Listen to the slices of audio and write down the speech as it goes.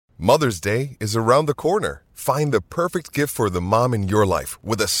Mother's Day is around the corner. Find the perfect gift for the mom in your life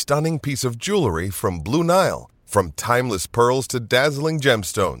with a stunning piece of jewelry from Blue Nile. From timeless pearls to dazzling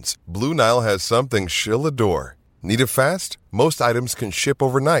gemstones, Blue Nile has something she'll adore. Need it fast? Most items can ship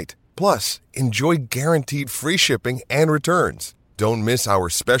overnight. Plus, enjoy guaranteed free shipping and returns. Don't miss our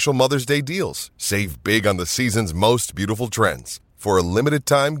special Mother's Day deals. Save big on the season's most beautiful trends. For a limited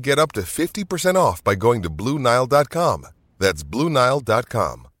time, get up to 50% off by going to BlueNile.com. That's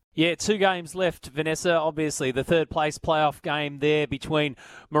BlueNile.com. Yeah, 2 games left, Vanessa. Obviously, the third place playoff game there between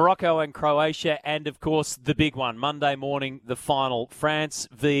Morocco and Croatia, and, of course, the big one, Monday morning, the final, France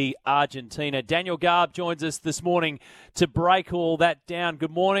v Argentina. Daniel Garb joins us this morning to break all that down. Good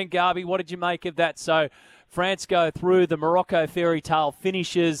morning, Garby. What did you make of that? So France go through, the Morocco fairy tale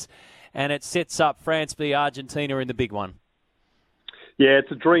finishes, and it sets up France v Argentina in the big one. Yeah,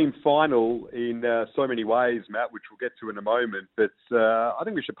 it's a dream final in so many ways, Matt, which we'll get to in a moment. But I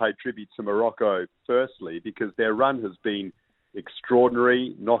think we should pay tribute to Morocco, firstly, because their run has been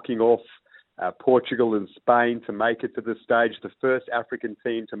extraordinary, knocking off Portugal and Spain to make it to this stage, the first African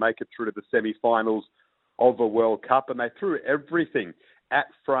team to make it through to the semi-finals of a World Cup. And they threw everything at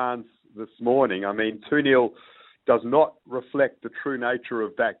France this morning. I mean, 2-0 does not reflect the true nature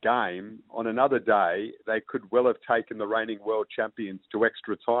of that game. On another day, they could well have taken the reigning world champions to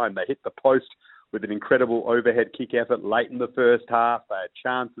extra time. They hit the post with an incredible overhead kick effort late in the first half. They had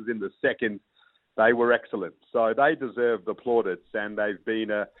chances in the second. They were excellent. So they deserve the plaudits, and they've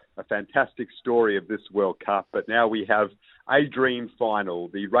been a fantastic story of this World Cup. But now we have a dream final.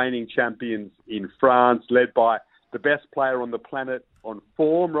 The reigning champions in France, led by the best player on the planet on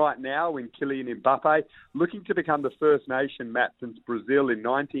form right now in Kylian Mbappe, looking to become the first nation, Matt, since Brazil in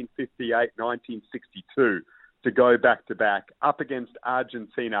 1958, 1962, to go back-to-back up against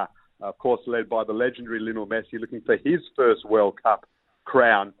Argentina, of course led by the legendary Lionel Messi, looking for his first World Cup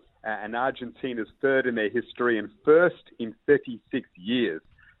crown, and Argentina's third in their history and first in 36 years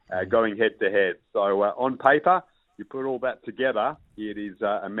going head-to-head. So on paper, you put all that together, it is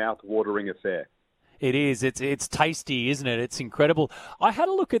a mouth-watering affair. It is. It's tasty, isn't it? It's incredible. I had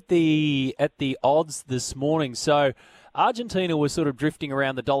a look at the odds this morning. So Argentina was sort of drifting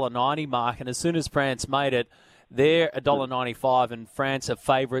around the $1.90 mark, and as soon as France made it, they're $1.95, and France are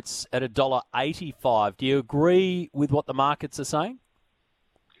favourites at $1.85. Do you agree with what the markets are saying?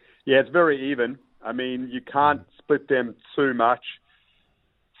 Yeah, it's very even. I mean, you can't split them too much.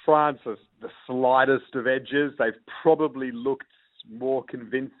 France is the slightest of edges. They've probably looked more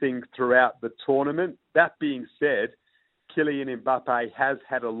convincing throughout the tournament. That being said, Kylian Mbappe has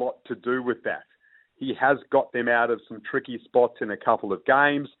had a lot to do with that. He has got them out of some tricky spots in a couple of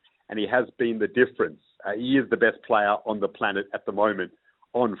games, and he has been the difference. He is the best player on the planet at the moment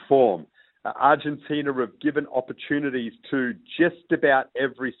on form. Argentina have given opportunities to just about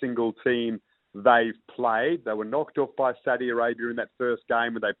every single team they've played. They were knocked off by Saudi Arabia in that first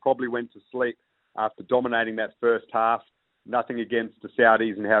game, and they probably went to sleep after dominating that first half. Nothing against the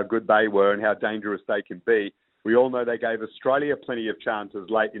Saudis and how good they were and how dangerous they can be. We all know they gave Australia plenty of chances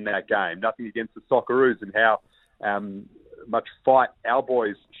late in that game. Nothing against the Socceroos and how much fight our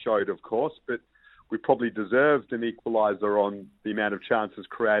boys showed, of course, but we probably deserved an equaliser on the amount of chances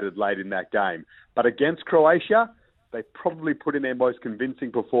created late in that game. But against Croatia, they probably put in their most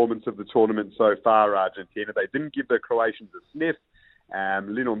convincing performance of the tournament so far, Argentina. They didn't give the Croatians a sniff.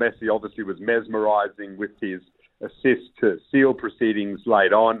 Lionel Messi obviously was mesmerising with his assist to seal proceedings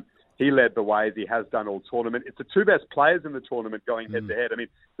late on. He led the way, as he has done all tournament. It's the two best players in the tournament going head-to-head. I mean,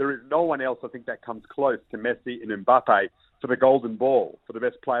 there is no one else, I think, that comes close to Messi and Mbappe for the golden ball, for the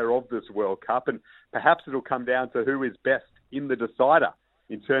best player of this World Cup. And perhaps it'll come down to who is best in the decider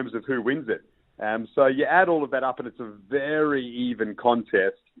in terms of who wins it. So you add all of that up, and it's a very even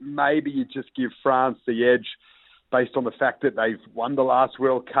contest. Maybe you just give France the edge based on the fact that they've won the last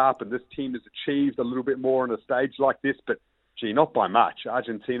World Cup and this team has achieved a little bit more on a stage like this, but gee, not by much.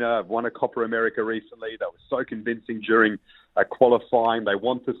 Argentina have won a Copa America recently. They were so convincing during qualifying. They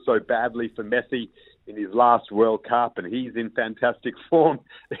want this so badly for Messi in his last World Cup, and he's in fantastic form.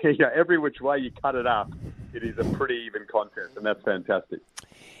 Every which way you cut it up, it is a pretty even contest, and that's fantastic.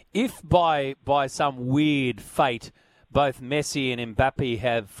 If by some weird fate both Messi and Mbappe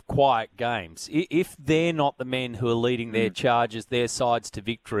have quiet games, if they're not the men who are leading their charges, their sides to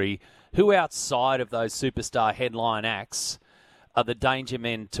victory, who outside of those superstar headline acts are the danger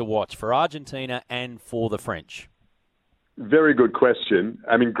men to watch for Argentina and for the French? Very good question.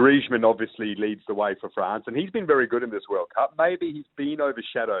 I mean, Griezmann obviously leads the way for France, and he's been very good in this World Cup. Maybe he's been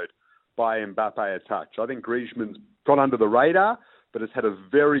overshadowed by Mbappe a touch. I think Griezmann's got under the radar, but has had a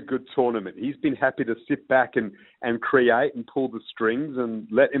very good tournament. He's been happy to sit back and create and pull the strings and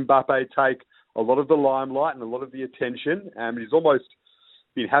let Mbappe take a lot of the limelight and a lot of the attention. He's almost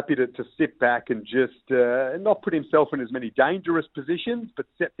been happy to sit back and just not put himself in as many dangerous positions, but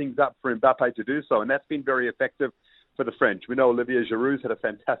set things up for Mbappe to do so. And that's been very effective for the French. We know Olivier Giroud's had a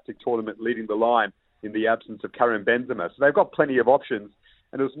fantastic tournament leading the line in the absence of Karim Benzema. So they've got plenty of options.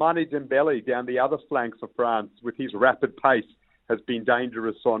 And Ousmane Dembele down the other flank for France with his rapid pace has been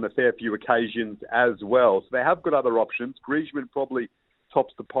dangerous on a fair few occasions as well. So they have got other options. Griezmann probably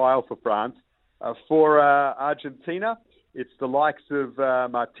tops the pile for France. For Argentina, it's the likes of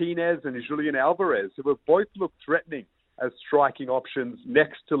Martinez and Julian Alvarez, who have both looked threatening as striking options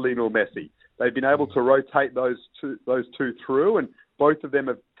next to Lionel Messi. They've been able to rotate those two through, and both of them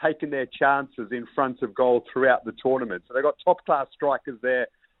have taken their chances in front of goal throughout the tournament. So they've got top-class strikers there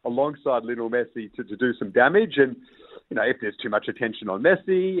alongside Lionel Messi to do some damage. And, if there's too much attention on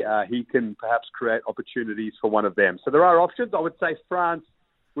Messi, he can perhaps create opportunities for one of them. So there are options. I would say France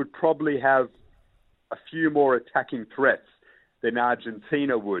would probably have a few more attacking threats than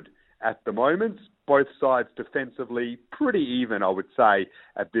Argentina would at the moment. Both sides defensively pretty even, I would say,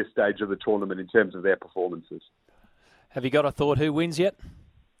 at this stage of the tournament in terms of their performances. Have you got a thought who wins yet?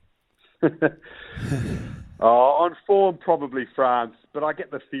 On form, probably France, but I get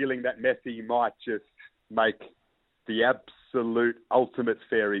the feeling that Messi might just make the absolute ultimate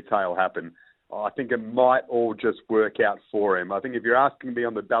fairy tale happen. I think it might all just work out for him. I think if you're asking me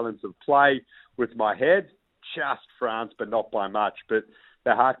on the balance of play with my head, just France, but not by much. But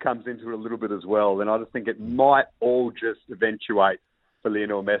the heart comes into it a little bit as well. And I just think it might all just eventuate for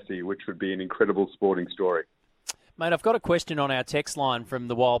Lionel Messi, which would be an incredible sporting story. Mate, I've got a question on our text line from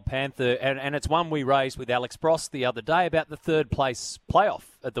the Wild Panther, and it's one we raised with Alex Prost the other day about the third place playoff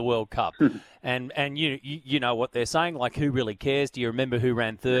at the World Cup. and you know what they're saying, like who really cares? Do you remember who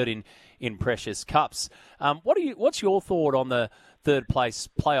ran third in Precious Cups? What's your thought on the third place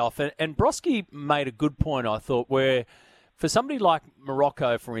playoff? And Broski made a good point, I thought, where for somebody like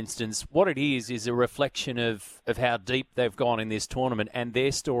Morocco, for instance, what it is a reflection of how deep they've gone in this tournament and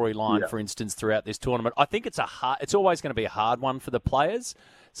their storyline, for instance, throughout this tournament. I think it's always going to be a hard one for the players.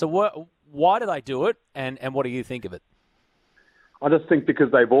 So why do they do it, and what do you think of it? I just think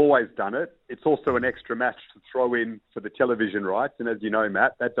because they've always done it. It's also an extra match to throw in for the television rights, and as you know,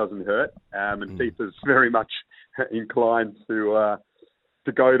 Matt, that doesn't hurt. And FIFA's very much inclined to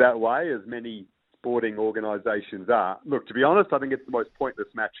go that way, as many sporting organisations are. Look, to be honest, I think it's the most pointless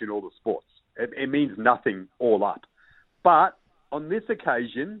match in all the sports. It means nothing all up. But on this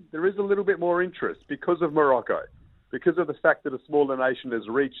occasion, there is a little bit more interest because of Morocco, because of the fact that a smaller nation has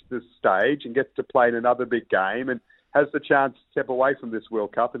reached this stage and gets to play in another big game and has the chance to step away from this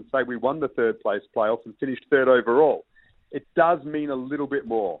World Cup and say we won the third place playoff and finished third overall. It does mean a little bit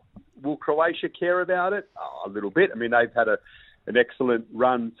more. Will Croatia care about it? Oh, a little bit. I mean, they've had an excellent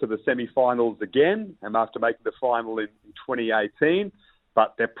run to the semi-finals again, and after making the final in 2018,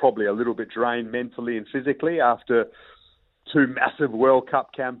 but they're probably a little bit drained mentally and physically after two massive World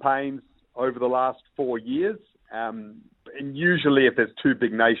Cup campaigns over the last 4 years. And usually if there's two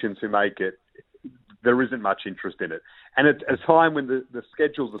big nations who make it, there isn't much interest in it. And at a time when the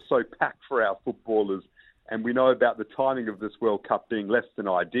schedules are so packed for our footballers, and we know about the timing of this World Cup being less than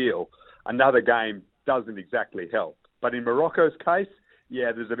ideal, another game doesn't exactly help. But in Morocco's case,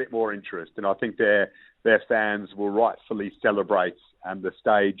 there's a bit more interest, and I think their fans will rightfully celebrate the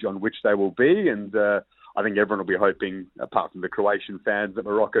stage on which they will be, and I think everyone will be hoping, apart from the Croatian fans, that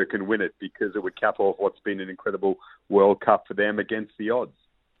Morocco can win it, because it would cap off what's been an incredible World Cup for them against the odds.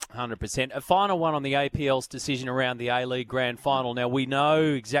 100%. A final one on the APL's decision around the A-League Grand Final. Now, we know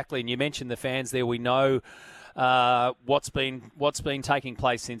exactly, and you mentioned the fans there, we know what's been taking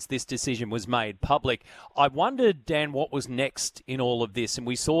place since this decision was made public. I wondered, Dan, what was next in all of this, and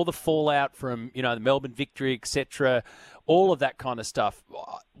we saw the fallout from the Melbourne victory, etc., all of that kind of stuff.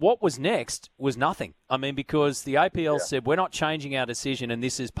 What was next was nothing. I mean, because the APL said we're not changing our decision, and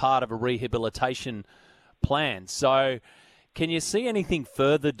this is part of a rehabilitation plan. So, can you see anything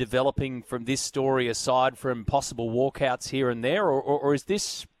further developing from this story aside from possible walkouts here and there, or is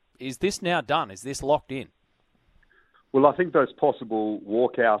this now done? Is this locked in? Well, I think those possible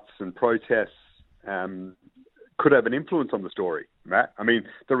walkouts and protests could have an influence on the story, Matt. I mean,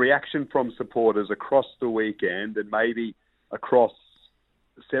 the reaction from supporters across the weekend and maybe across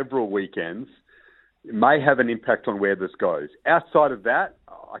several weekends may have an impact on where this goes. Outside of that,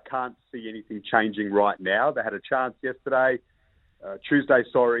 I can't see anything changing right now. They had a chance Tuesday,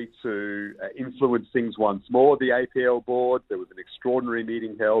 to influence things once more, the APL board. There was an extraordinary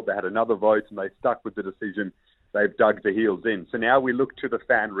meeting held. They had another vote and they stuck with the decision they've dug their heels in. So now we look to the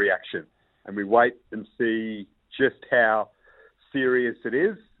fan reaction and we wait and see just how serious it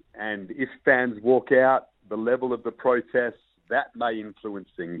is. And if fans walk out, the level of the protests, that may influence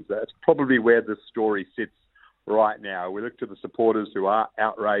things. That's probably where the story sits right now. We look to the supporters who are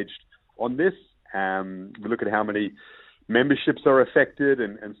outraged on this. We look at how many memberships are affected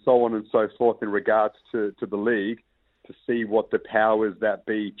and so on and so forth in regards to the league to see what the powers that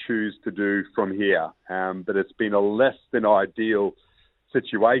be choose to do from here. But it's been a less than ideal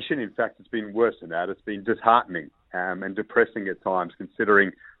situation. In fact, it's been worse than that. It's been disheartening and depressing at times,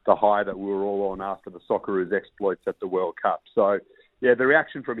 considering the high that we were all on after the Socceroos exploits at the World Cup. So, yeah, the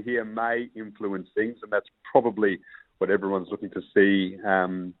reaction from here may influence things, and that's probably what everyone's looking to see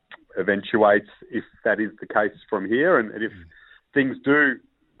eventuates, if that is the case from here. And if things do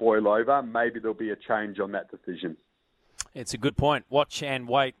boil over, maybe there'll be a change on that decision. It's a good point. Watch and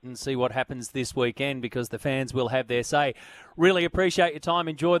wait and see what happens this weekend, because the fans will have their say. Really appreciate your time.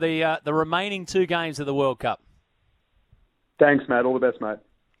 Enjoy the remaining 2 games of the World Cup. Thanks, Matt. All the best, mate.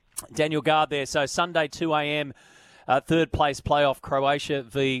 Daniel Gard there. So Sunday, 2 a.m, third place playoff, Croatia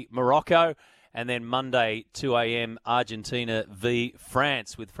v Morocco. And then Monday, 2 a.m, Argentina v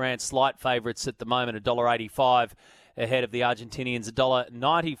France, with France slight favourites at the moment, $1.85 ahead of the Argentinians,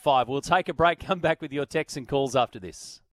 $1.95. We'll take a break, come back with your texts and calls after this.